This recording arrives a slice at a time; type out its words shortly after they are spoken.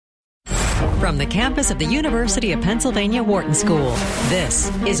From the campus of the University of Pennsylvania Wharton School, this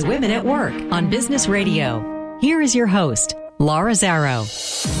is Women at Work on Business Radio. Here is your host, Laura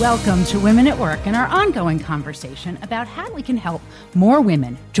Zarrow. Welcome to Women at Work and our ongoing conversation about how we can help more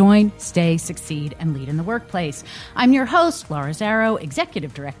women join, stay, succeed, and lead in the workplace. I'm your host, Laura Zarrow,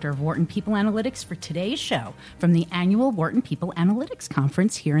 Executive Director of Wharton People Analytics for today's show from the annual Wharton People Analytics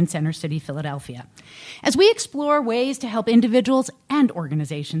Conference here in Center City, Philadelphia. As we explore ways to help individuals and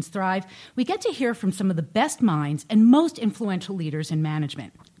organizations thrive, we get to hear from some of the best minds and most influential leaders in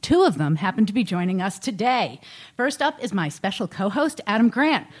management. Two of them happen to be joining us today. First up is my special co-host, Adam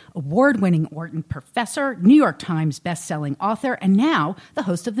Grant, award-winning Wharton professor, New York Times best-selling author, and now the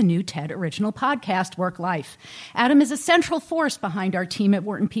host of the new TED original podcast, Work Life. Adam is a central force behind our team at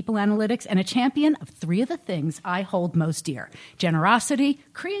Wharton People Analytics and a champion of three of the things I hold most dear: generosity,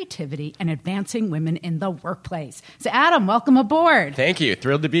 creativity, and advancing women in the workplace. So Adam, welcome aboard. Thank you.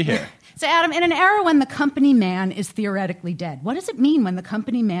 Thrilled to be here. So Adam, in an era when the company man is theoretically dead, what does it mean when the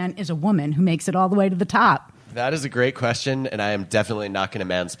company man is a woman who makes it all the way to the top? That is a great question, and I am definitely not going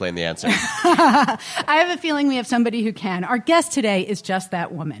to mansplain the answer. I have a feeling we have somebody who can. Our guest today is just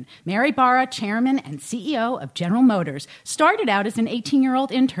that woman. Mary Barra, chairman and CEO of General Motors, started out as an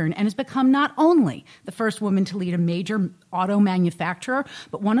 18-year-old intern and has become not only the first woman to lead a major auto manufacturer,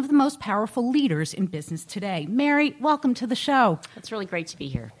 but one of the most powerful leaders in business today. Mary, welcome to the show. It's really great to be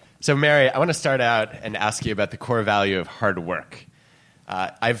here. So, Mary, I want to start out and ask you about the core value of hard work.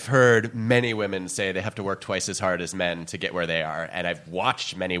 I've heard many women say they have to work twice as hard as men to get where they are, and I've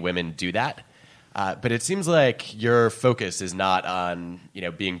watched many women do that. But it seems like your focus is not on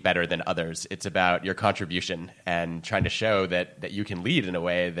being better than others. It's about your contribution and trying to show that you can lead in a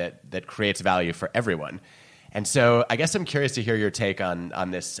way that creates value for everyone. And so I guess I'm curious to hear your take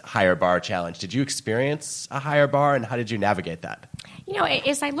on this higher bar challenge. Did you experience a higher bar, and how did you navigate that?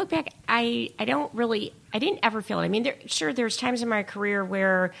 As I look back, I didn't ever feel it. I mean, there's times in my career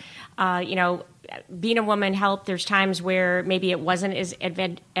where, being a woman helped. There's times where maybe it wasn't as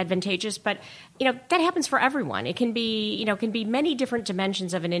advantageous, but that happens for everyone. It can be many different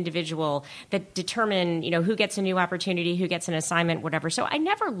dimensions of an individual that determine who gets a new opportunity, who gets an assignment, whatever. So I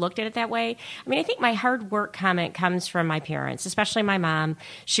never looked at it that way. I mean, I think my hard work comment comes from my parents, especially my mom.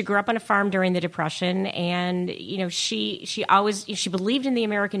 She grew up on a farm during the Depression, and she believed in the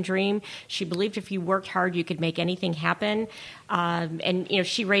American dream. She believed if you worked hard, you could make anything happen. And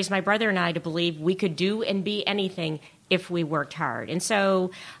she raised my brother and I to believe we could do and be anything if we worked hard. And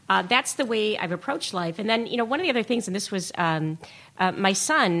so that's the way I've approached life. And then, one of the other things, and this was my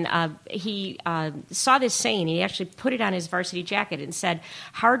son, he saw this saying, he actually put it on his varsity jacket and said,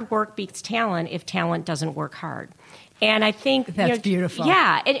 "Hard work beats talent if talent doesn't work hard." And I think that's beautiful.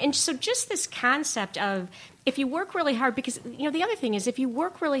 Yeah. And so just this concept of if you work really hard, because, the other thing is if you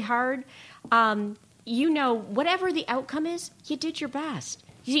work really hard, whatever the outcome is, you did your best.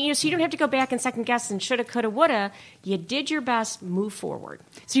 So you don't have to go back and second guess and shoulda, coulda, woulda. You did your best, move forward.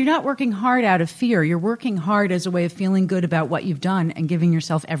 So you're not working hard out of fear. You're working hard as a way of feeling good about what you've done and giving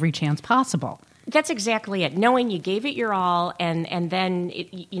yourself every chance possible. That's exactly it. Knowing you gave it your all, and then,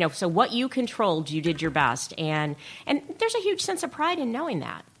 so what you controlled, you did your best. And there's a huge sense of pride in knowing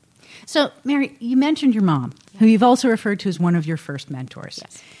that. So, Mary, you mentioned your mom, who you've also referred to as one of your first mentors.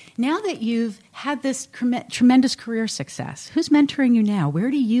 Yes. Now that you've had this tremendous career success, who's mentoring you now? Where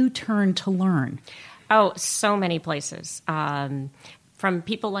do you turn to learn? Oh, so many places. From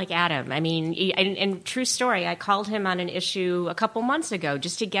people like Adam. I mean, and true story, I called him on an issue a couple months ago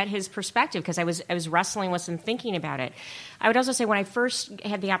just to get his perspective because I was wrestling with some thinking about it. I would also say when I first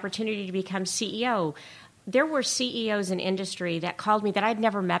had the opportunity to become CEO, there were CEOs in industry that called me that I'd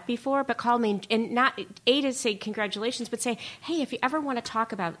never met before, but called me and not to say congratulations, but say, hey, if you ever want to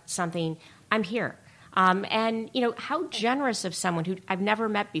talk about something, I'm here. And how generous of someone who I've never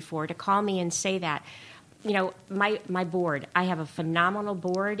met before to call me and say that. My board, I have a phenomenal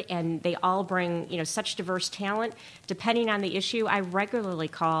board, and they all bring, such diverse talent. Depending on the issue, I regularly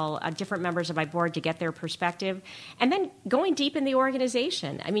call different members of my board to get their perspective. And then going deep in the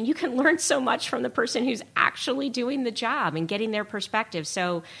organization. I mean, you can learn so much from the person who's actually doing the job and getting their perspective.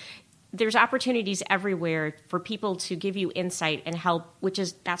 So there's opportunities everywhere for people to give you insight and help,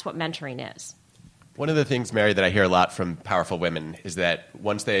 that's what mentoring is. One of the things, Mary, that I hear a lot from powerful women is that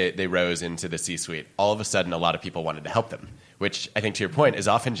once they rose into the C-suite, all of a sudden a lot of people wanted to help them, which I think, to your point, is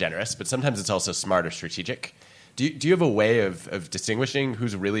often generous, but sometimes it's also smart or strategic. Do you have a way of distinguishing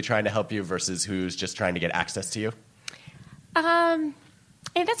who's really trying to help you versus who's just trying to get access to you?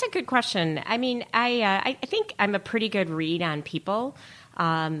 That's a good question. I mean, I think I'm a pretty good read on people.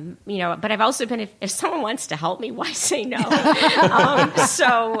 But I've also been, if someone wants to help me, why say no? But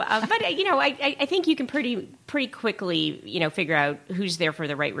I think you can pretty quickly, figure out who's there for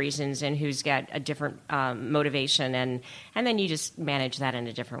the right reasons and who's got a different motivation, and then you just manage that in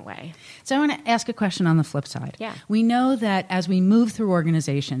a different way. So I want to ask a question on the flip side. Yeah. We know that as we move through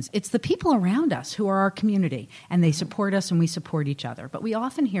organizations, it's the people around us who are our community, and they support us and we support each other. But we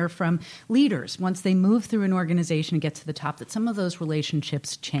often hear from leaders, once they move through an organization and get to the top, that some of those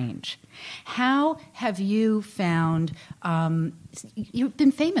relationships change. How have you found, you've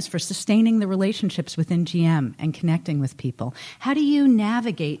been famous for sustaining the relationships within GM and connecting with people. How do you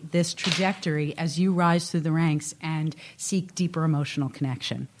navigate this trajectory as you rise through the ranks and seek deeper emotional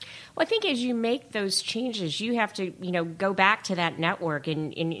connection? Well, I think as you make those changes, you have to, go back to that network.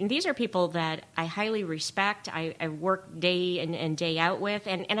 And these are people that I highly respect. I work day in and day out with,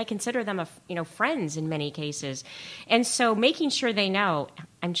 and I consider them, friends in many cases. And so making sure they know,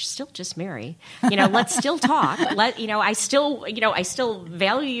 I'm still just Mary. Let's still talk. I still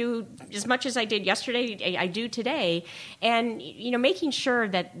value you as much as I did yesterday. I do today, and making sure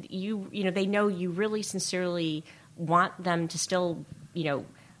that they know you really sincerely want them to still,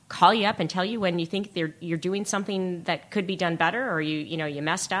 call you up and tell you when you think you're doing something that could be done better, or you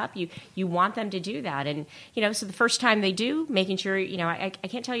messed up. You want them to do that, and so the first time they do, making sure I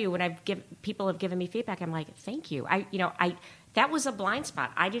can't tell you when people have given me feedback, I'm like, thank you. That was a blind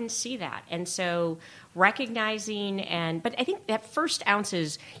spot. I didn't see that. And so recognizing but I think that first ounce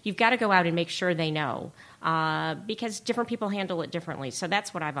is you've got to go out and make sure they know, because different people handle it differently. So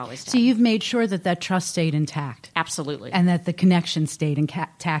that's what I've always done. So you've made sure that trust stayed intact. Absolutely. And that the connection stayed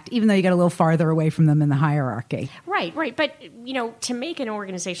intact, even though you got a little farther away from them in the hierarchy. Right. But, to make an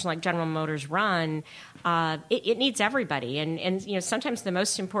organization like General Motors run, it needs everybody. And sometimes the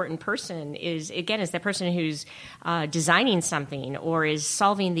most important person is that person who's designing something or is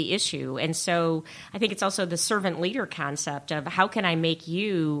solving the issue. And so I think it's also the servant leader concept of how can I make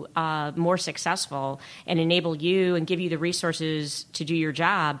you more successful and enable you and give you the resources to do your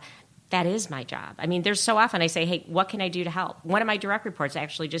job. That is my job. I mean, there's so often I say, hey, what can I do to help? One of my direct reports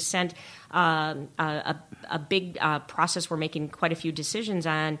actually just sent a big process we're making quite a few decisions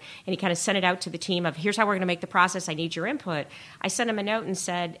on, and he kind of sent it out to the team of, here's how we're going to make the process. I need your input. I sent him a note and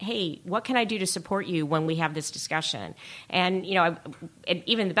said, hey, what can I do to support you when we have this discussion? And, and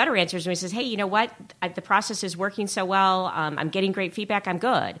even the better answer is when he says, hey, you know what? The process is working so well. I'm getting great feedback. I'm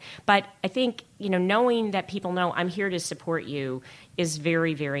good. But I think, knowing that people know I'm here to support you is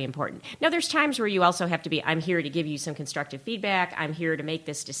very, very important. Now, there's times where you also have to be, I'm here to give you some constructive feedback. I'm here to make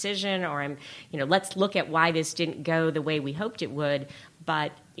this decision, or let's look at why this didn't go the way we hoped it would.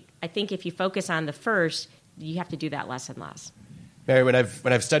 But I think if you focus on the first, you have to do that less and less. Mary, when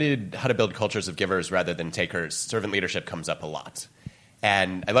I've studied how to build cultures of givers rather than takers, servant leadership comes up a lot.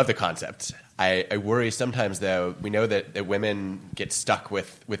 And I love the concept. I worry sometimes, though, we know that women get stuck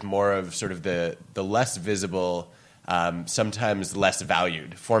with more of sort of the less visible, sometimes less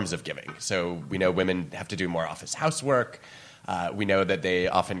valued forms of giving. So we know women have to do more office housework. We know that they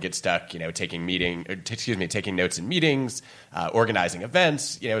often get stuck, taking notes in meetings, organizing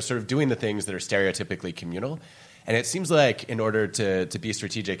events, sort of doing the things that are stereotypically communal. And it seems like in order to be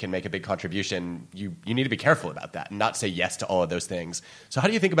strategic and make a big contribution, you need to be careful about that and not say yes to all of those things. So how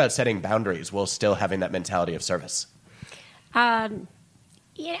do you think about setting boundaries while still having that mentality of service?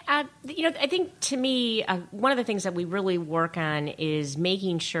 I think to me, one of the things that we really work on is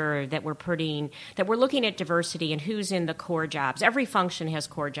making sure that we're looking at diversity and who's in the core jobs. Every function has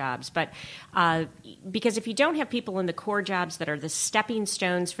core jobs, but because if you don't have people in the core jobs that are the stepping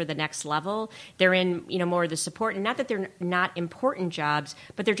stones for the next level, they're in more of the support, and not that they're not important jobs,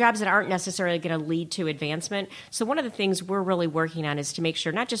 but they're jobs that aren't necessarily going to lead to advancement. So one of the things we're really working on is to make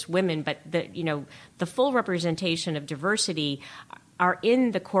sure not just women, but the full representation of diversity are in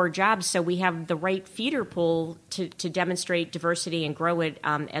the core jobs, so we have the right feeder pool to demonstrate diversity and grow it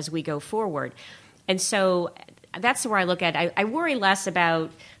as we go forward. And so that's where I look at it. I worry less about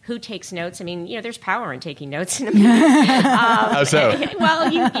who takes notes. I mean, there's power in taking notes in a meeting. How so?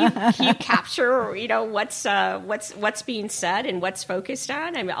 Well, you capture, what's being said and what's focused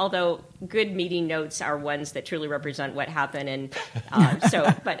on. I mean, although good meeting notes are ones that truly represent what happened, and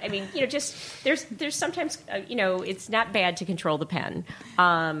but I mean, just there's sometimes, it's not bad to control the pen.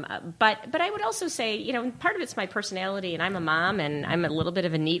 But I would also say, part of it's my personality, and I'm a mom, and I'm a little bit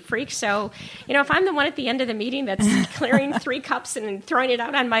of a neat freak. So, if I'm the one at the end of the meeting that's clearing 3 cups and throwing it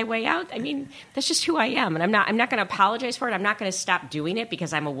out on my way out, I mean, that's just who I am, and I'm not going to apologize for it. I'm not going to stop doing it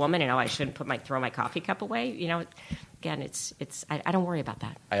because I'm a woman and I shouldn't throw my coffee cup away. Again, I don't worry about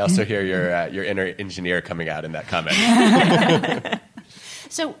that. I also hear your inner engineer coming out in that comment.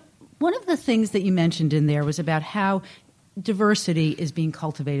 So one of the things that you mentioned in there was about how diversity is being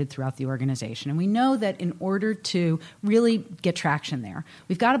cultivated throughout the organization. And we know that in order to really get traction there,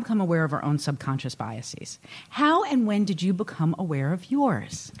 we've got to become aware of our own subconscious biases. How and when did you become aware of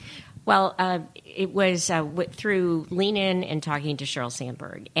yours? Well, it was through Lean In and talking to Sheryl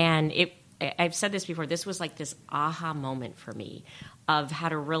Sandberg. And I've said this before, this was like this aha moment for me of how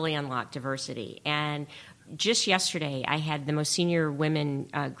to really unlock diversity. And just yesterday, I had the most senior women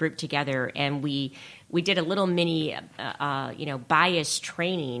group together, and we did a little mini, bias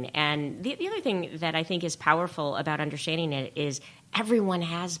training. And the other thing that I think is powerful about understanding it is everyone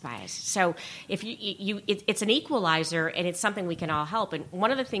has bias. So if it's an equalizer, and it's something we can all help. And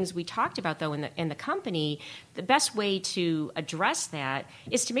one of the things we talked about, though, in the company, the best way to address that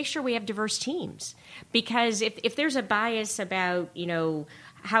is to make sure we have diverse teams. Because if there's a bias about,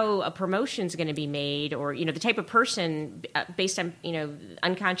 how a promotion is going to be made, or the type of person based on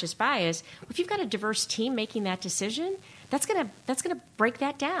unconscious bias, if you've got a diverse team making that decision, that's gonna break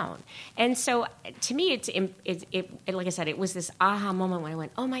that down. And so to me, it like I said, it was this aha moment when I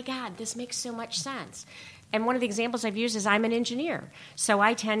went, oh my God, this makes so much sense. And one of the examples I've used is I'm an engineer, so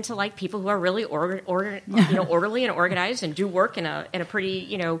I tend to like people who are really orderly and organized and do work in a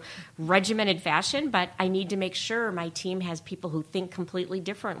pretty regimented fashion. But I need to make sure my team has people who think completely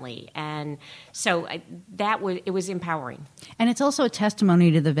differently, and so it was empowering. And it's also a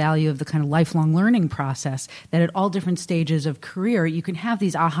testimony to the value of the kind of lifelong learning process, that at all different stages of career you can have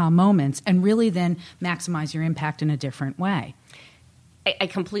these aha moments and really then maximize your impact in a different way. I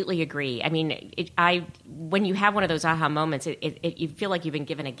completely agree. I mean, when you have one of those aha moments, you feel like you've been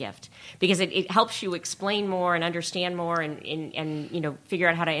given a gift, because it helps you explain more and understand more and figure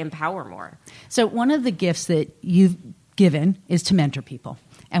out how to empower more. So one of the gifts that you've given is to mentor people.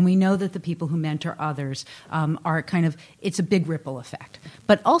 And we know that the people who mentor others are it's a big ripple effect.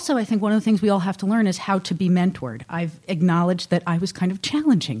 But also, I think one of the things we all have to learn is how to be mentored. I've acknowledged that I was kind of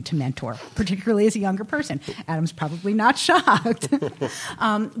challenging to mentor, particularly as a younger person. Adam's probably not shocked.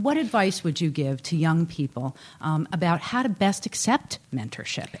 What advice would you give to young people about how to best accept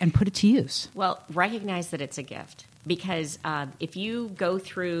mentorship and put it to use? Well, recognize that it's a gift. Because if you go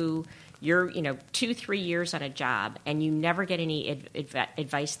through your 2-3 years on a job and you never get any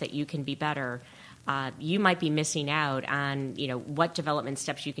advice that you can be better, you might be missing out on what development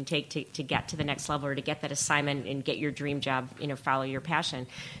steps you can take to get to the next level, or to get that assignment and get your dream job, follow your passion.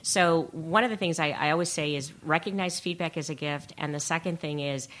 So one of the things I always say is recognize feedback as a gift, and the second thing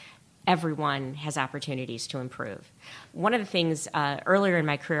is everyone has opportunities to improve. One of the things earlier in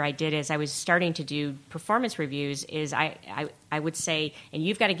my career I did as I was starting to do performance reviews is I would say, and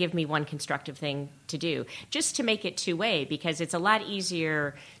you've got to give me one constructive thing to do, just to make it two-way, because it's a lot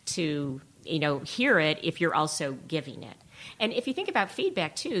easier to hear it if you're also giving it. And if you think about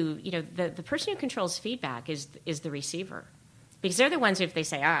feedback too, the person who controls feedback is the receiver. Because they're the ones, if they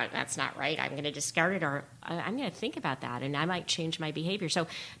say, that's not right, I'm going to discard it, or I'm going to think about that, and I might change my behavior. So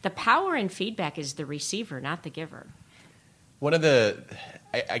the power in feedback is the receiver, not the giver. One of the,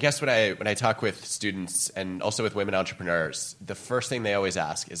 I guess when I talk with students and also with women entrepreneurs, the first thing they always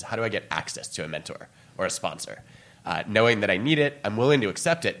ask is, how do I get access to a mentor or a sponsor? Knowing that I need it, I'm willing to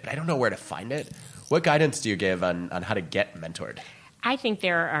accept it, but I don't know where to find it. What guidance do you give on how to get mentored? I think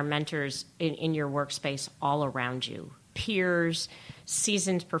there are mentors in your workspace all around you. Peers,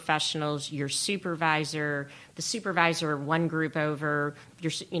 seasoned professionals, your supervisor, the supervisor one group over,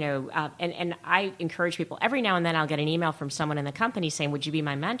 and I encourage people. Every now and then I'll get an email from someone in the company saying, would you be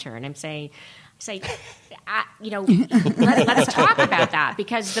my mentor? And I'm saying, let's talk about that,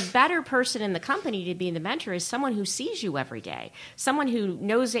 because the better person in the company to be the mentor is someone who sees you every day, someone who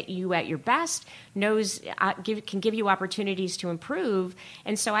knows that you at your best, can give you opportunities to improve.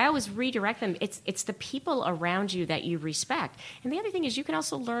 And so I always redirect them. It's the people around you that you respect. And the other thing is you can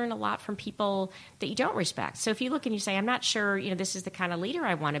also learn a lot from people that you don't respect. So if you look and you say, I'm not sure, this is the kind of leader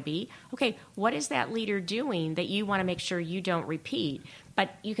I want to be. Okay, what is that leader doing that you want to make sure you don't repeat?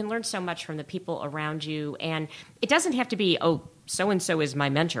 But you can learn so much from the people around you. And it doesn't have to be, so-and-so is my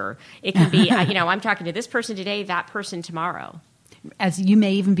mentor. It can be, I'm talking to this person today, that person tomorrow. As you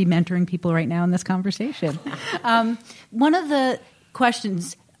may even be mentoring people right now in this conversation. One of the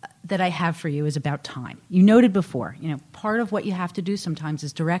questions that I have for you is about time. You noted before, part of what you have to do sometimes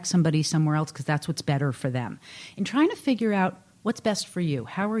is direct somebody somewhere else because that's what's better for them. In trying to figure out what's best for you,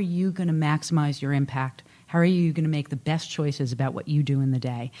 how are you going to maximize your impact? How are you going to make the best choices about what you do in the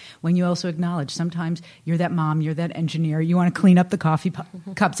day? When you also acknowledge sometimes you're that mom, you're that engineer, you want to clean up the coffee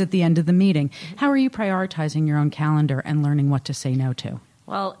cups at the end of the meeting. How are you prioritizing your own calendar and learning what to say no to?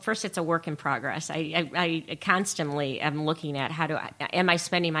 Well, first, it's a work in progress. I constantly am looking at am I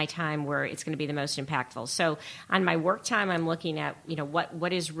spending my time where it's going to be the most impactful? So on my work time, I'm looking at,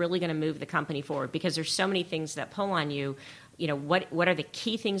 what is really going to move the company forward, because there's so many things that pull on you. What are the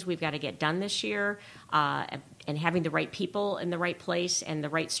key things we've got to get done this year, and having the right people in the right place and the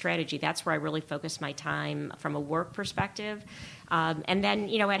right strategy. That's where I really focus my time from a work perspective. And then,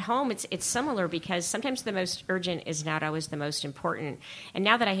 at home, it's similar, because sometimes the most urgent is not always the most important. And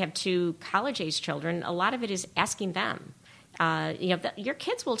now that I have 2 college-age children, a lot of it is asking them. Your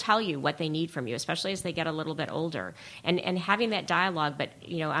kids will tell you what they need from you, especially as they get a little bit older. And having that dialogue, but,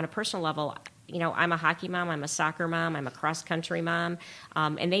 on a personal level, I'm a hockey mom, I'm a soccer mom, I'm a cross-country mom,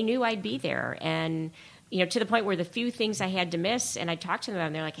 and they knew I'd be there. And, to the point where the few things I had to miss, and I talked to them,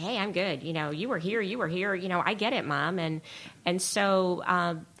 and they're like, hey, I'm good. You were here, I get it, Mom. And so,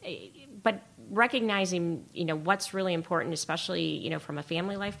 but recognizing, what's really important, especially, from a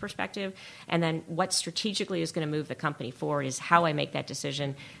family life perspective, and then what strategically is going to move the company forward is how I make that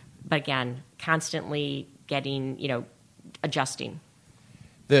decision. But again, constantly getting, adjusting.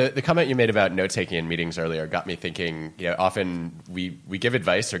 The comment you made about note-taking in meetings earlier got me thinking, often we give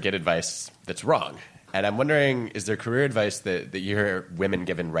advice or get advice that's wrong. And I'm wondering, is there career advice that you hear women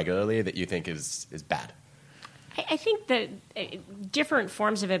given regularly that you think is bad? I think that different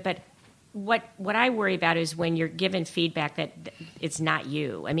forms of it, but what I worry about is when you're given feedback that it's not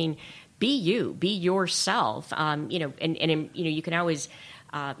you. I mean, be you, be yourself, and you can always...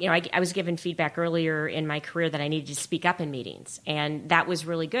 I was given feedback earlier in my career that I needed to speak up in meetings, and that was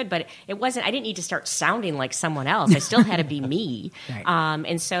really good. But I didn't need to start sounding like someone else. I still had to be me. Right.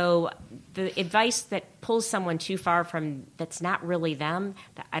 And so the advice that pulls someone too far from that's not really them,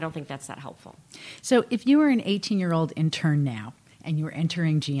 I don't think that's that helpful. So if you were an 18-year-old intern now and you were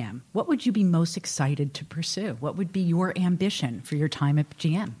entering GM, what would you be most excited to pursue? What would be your ambition for your time at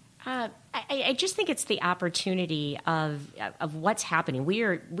GM? I just think it's the opportunity of what's happening. We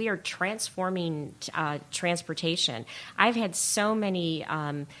are transforming transportation. I've had so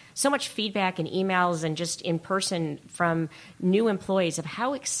much feedback and emails and just in person from new employees of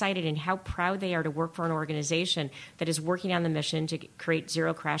how excited and how proud they are to work for an organization that is working on the mission to create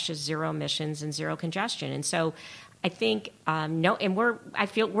zero crashes, zero emissions, and zero congestion. And so I think I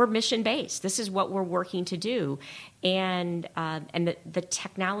feel we're mission based. This is what we're working to do, and the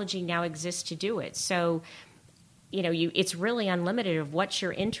technology now exists to do it. So, it's really unlimited of what's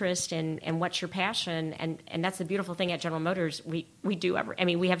your interest and what's your passion, and that's the beautiful thing at General Motors. We do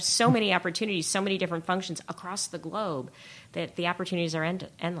we have so many opportunities, so many different functions across the globe that the opportunities are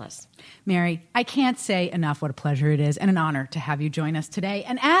endless. Mary, I can't say enough what a pleasure it is and an honor to have you join us today.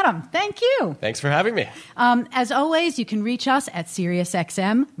 And Adam, thank you. Thanks for having me. As always, you can reach us at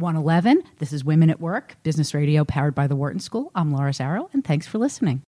SiriusXM 111. This is Women at Work, business radio powered by the Wharton School. I'm Laura Zarrow, and thanks for listening.